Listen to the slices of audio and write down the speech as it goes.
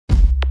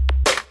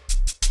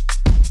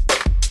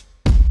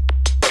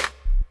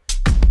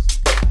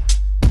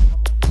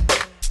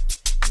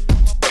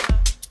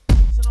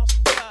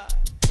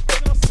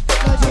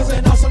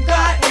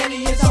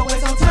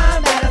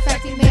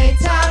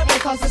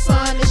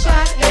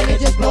shine, and it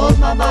just blows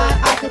my mind.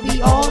 I could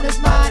be on his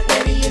mind,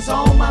 and he is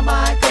on my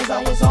mind, cause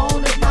I was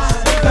on his mind.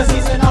 Cause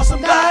he's an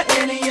awesome God,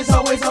 and he is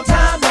always on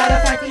time. Matter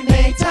of fact, he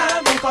made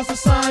time and caused the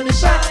sun to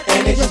shine,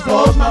 and it just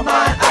blows my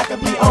mind. I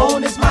could be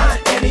on his mind,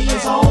 and he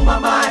is on my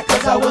mind,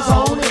 cause I was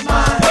on his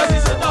mind. Cause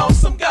he's an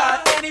awesome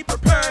God, and he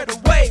prepared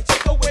a way,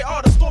 took away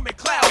all the stormy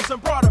clouds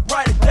and brought a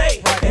brighter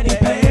day. And he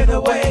paved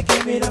the way,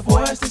 gave me the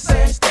voice to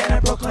say, stand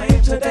and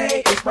proclaim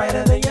today, it's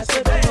brighter than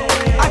yesterday.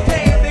 I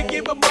came to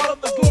give him all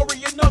of the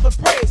glory and all the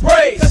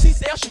praise. Cause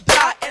he's El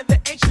Shaddai and the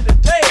ancient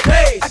of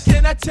days. I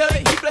cannot tell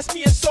it, he blessed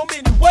me in so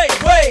many ways.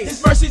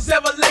 His mercy's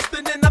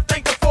everlasting and I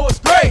thank him for his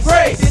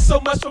grace. He did so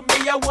much for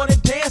me, I wanna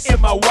dance in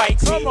my white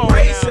tee.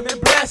 Praise him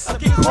and bless him,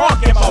 get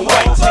crunk in my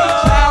white tee.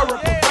 Child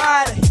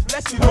provider, he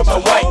blessed me with my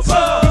white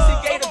tee. He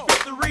gave the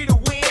victory to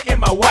win in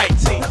my white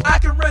tee. I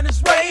can run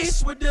his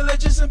race with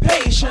diligence and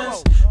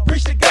patience.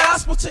 Preach the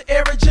gospel to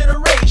every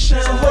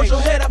generation. So hold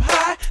your head up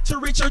high to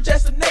reach your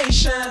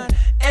destination.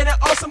 And an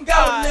awesome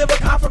God will live a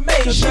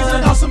confirmation. He's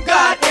an awesome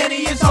God and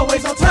he is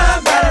always on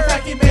time. Matter of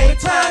fact, he made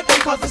time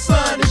and caused the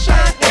sun to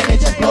shine. And it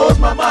just blows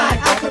my mind.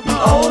 I could be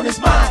on his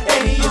mind,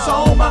 and he is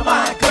on my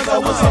mind, cause I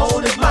was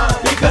on his mind.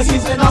 Because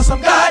he's an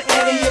awesome God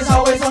and he is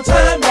always on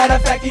time. Matter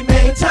of fact, he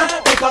made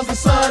time and caused the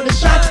sun to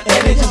shine.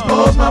 And it just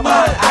blows my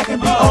mind. I can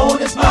be on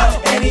his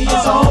mind, and he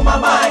is on my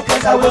mind,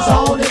 cause I was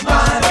on his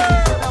mind.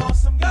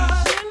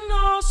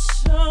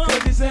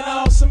 Cause he's an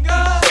awesome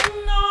God.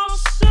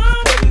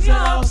 Cause he's an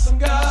awesome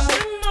God.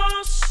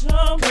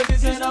 Cause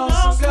he's an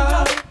awesome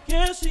God.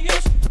 Yes, he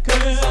is.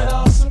 Cause he's an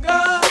awesome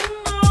God.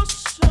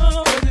 Cause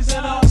he's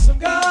an awesome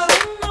God.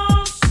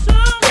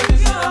 Cause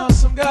he's an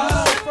awesome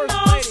God.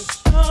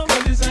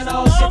 Cause he's an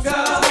awesome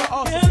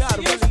God.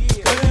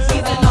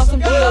 He's an awesome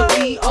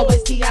D.O.D.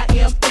 always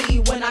T-I-M-E.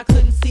 When I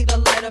couldn't see the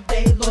light of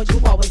day, Lord,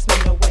 you always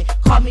made a way.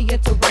 Called me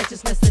into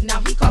righteousness, and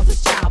now he calls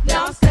his child.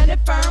 Now I'm standing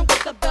firm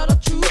with the belt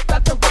of truth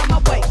wrapped around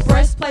my waist.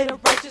 Breastplate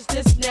of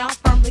righteousness now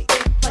firmly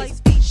in place.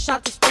 Feet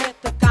shot to spread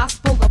the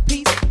gospel of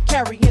peace.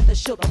 Carrying the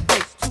shield of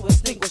faith to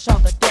extinguish all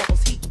the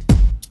devil's heat.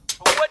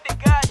 What did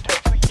God do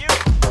for you?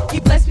 He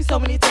blessed me so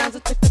many times,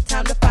 it took the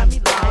time to find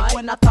me lying.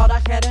 When I thought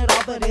I had it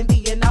all, but in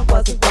the end I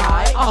wasn't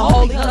right. A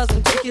holy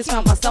husband took his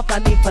time, myself I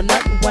need for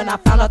nothing. When I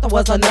found out there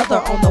was another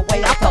on the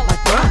way, I felt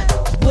like running.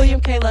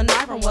 William Kayla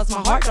Nyron was my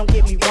heart, don't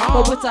get me wrong.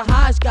 But with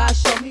Tahaj, God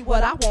showed me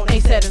what I want,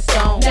 ain't set in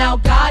stone. Now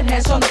God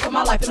has shown up in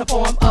my life in the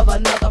form of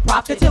another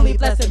prophet. Till he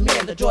blessing me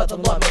and the joy of the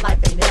Lord, my life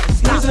ain't never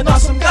stopped. He's an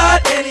awesome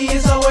God and he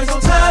is always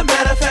on time.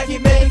 Matter of fact, he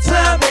made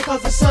time and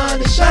caused the sun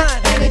to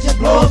shine. And it just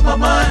blows my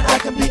mind. I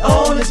can be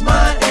on his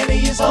mind, and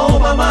he is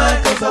on my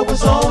mind, cause I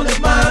was on his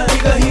mind.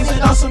 Because he's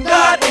an awesome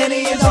God and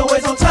he is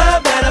always on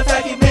time. Matter of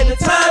fact, he made the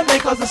time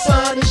and caused the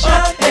sun to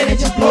shine. And it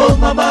just blows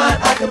my mind.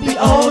 I can be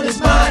on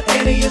his mind,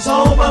 and he is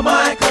on my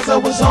mind, cause I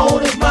was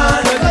on his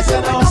mind. Cause you're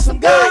an awesome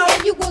God,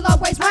 and you will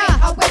always reign.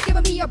 Always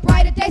giving me a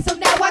brighter day, so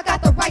now I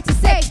got the right to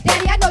say,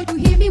 Daddy, I know you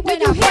hear me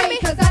when I pray,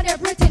 cause I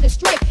never intended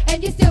straight,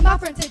 and you're still my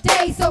friend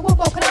today. So what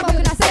more can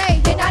I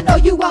say? And I know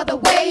you are the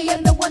way,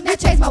 and the one that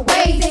changed my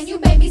ways, and you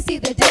made me see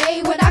the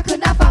day when I could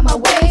not find my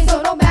way.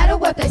 So no matter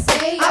what they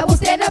say, I will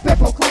stand up and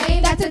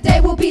proclaim that today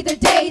will be the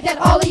day that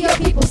all of your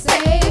people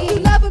say, if you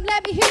love him,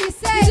 let me hear you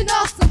say, he's an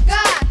awesome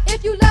God.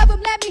 If you love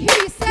him, let me hear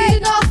you say, he's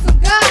an awesome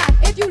God.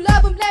 If you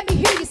love him, let me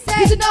hear you say,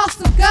 he's an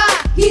awesome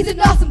God. He's an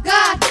awesome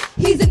God.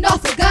 He's an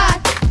awesome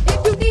God.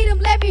 If you need him,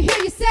 let me hear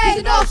you say, he's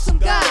an awesome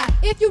God.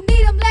 If you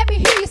need him, let me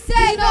hear you say,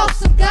 he's an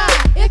awesome God.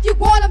 If you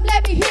want him,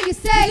 let me hear you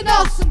say, he's an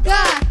awesome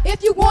God.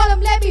 If you want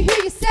him, let me hear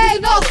you say, he's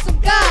an awesome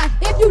God.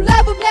 If you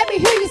love him, let me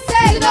hear you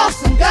say, he's an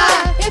awesome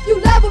God. If you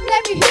love him,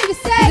 let me hear you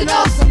say, he's an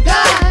awesome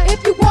God.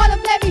 If you want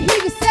him, let me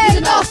hear you say, he's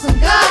an awesome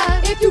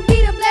God. If you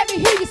need him, let me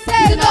hear you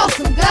say, he's an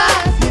awesome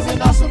God. He's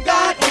an awesome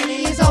God and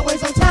he is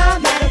always on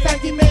time. Matter of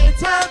fact, he made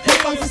time and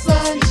caused the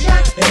sun to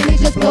shine. And it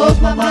just blows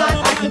my mind.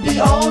 I can be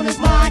on his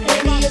mind,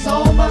 and he is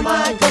on my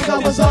mind, cause I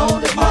was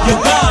on his mind.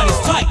 Your God is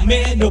tight,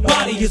 man.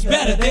 Nobody is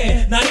better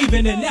than, not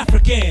even an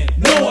African,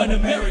 nor an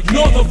American,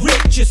 nor the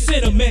richest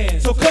cinnamon.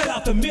 So cut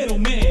out the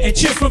middleman and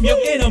cheer from your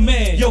inner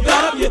man. Yo,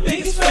 God, I'm your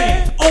biggest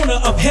fan. Owner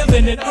of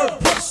heaven and earth,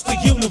 plus the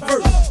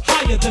universe,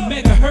 higher than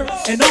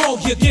megahertz, and all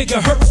your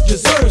gigahertz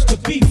deserves to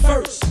be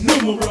first.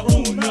 Numero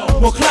uno.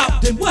 Well,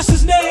 Clout, then what's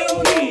his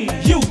name?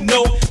 You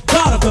know,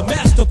 God of the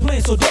master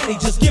plan. So daddy,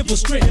 just give us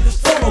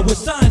strength. Follow with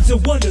signs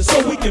and wonders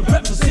so we can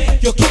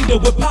represent your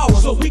kingdom with power,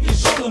 so we can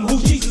show them who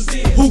Jesus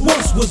is, who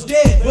once was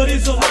dead but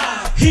is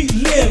alive. He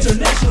lives.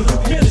 International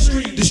youth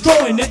ministry,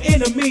 destroying the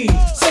enemy.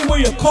 Say where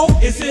your coat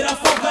is it? I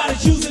thought God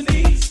is using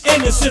these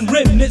innocent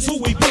remnants who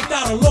we picked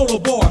out a loader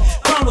bar.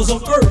 Chronos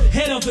on earth,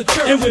 head of the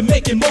church, and we're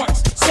making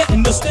marks,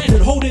 setting the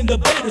standard, holding the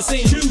banner,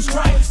 saying choose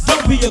Christ.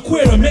 Don't be a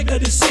quitter, make a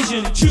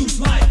decision and choose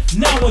life.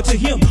 Now unto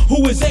him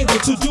who is able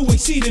to do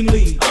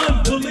exceedingly,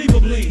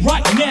 unbelievably,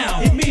 right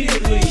now,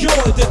 immediately.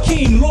 You're the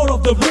king, Lord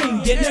of the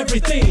ring, and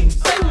everything.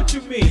 Say what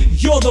you mean.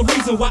 You're the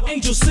reason why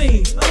angels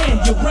sing,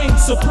 and you reign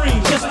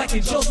supreme, just like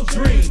in Joseph's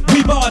dream.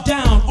 We bow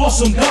down,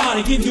 awesome God,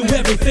 and give you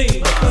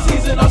everything. Cause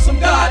he's an awesome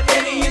God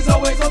and he is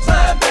always on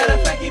time. Matter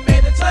of fact, he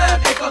made the time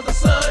and caused the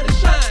sun to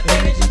shine.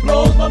 And it just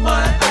blows my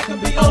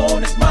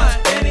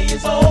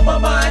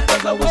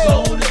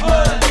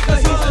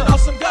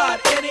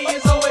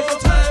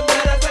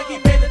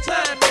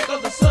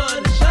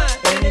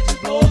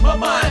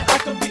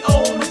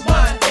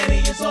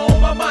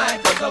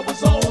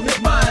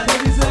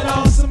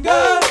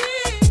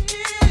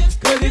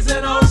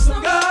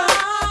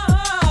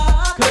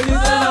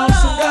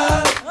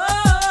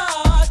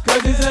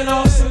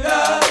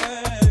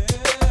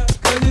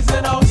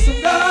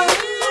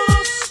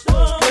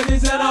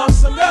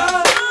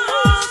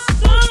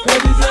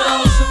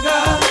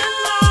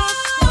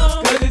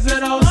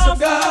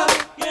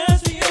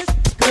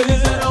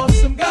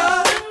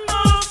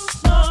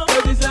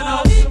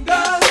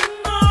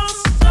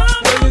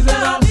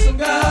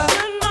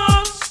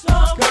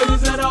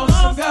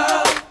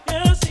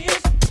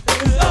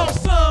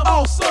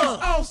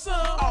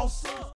awesome.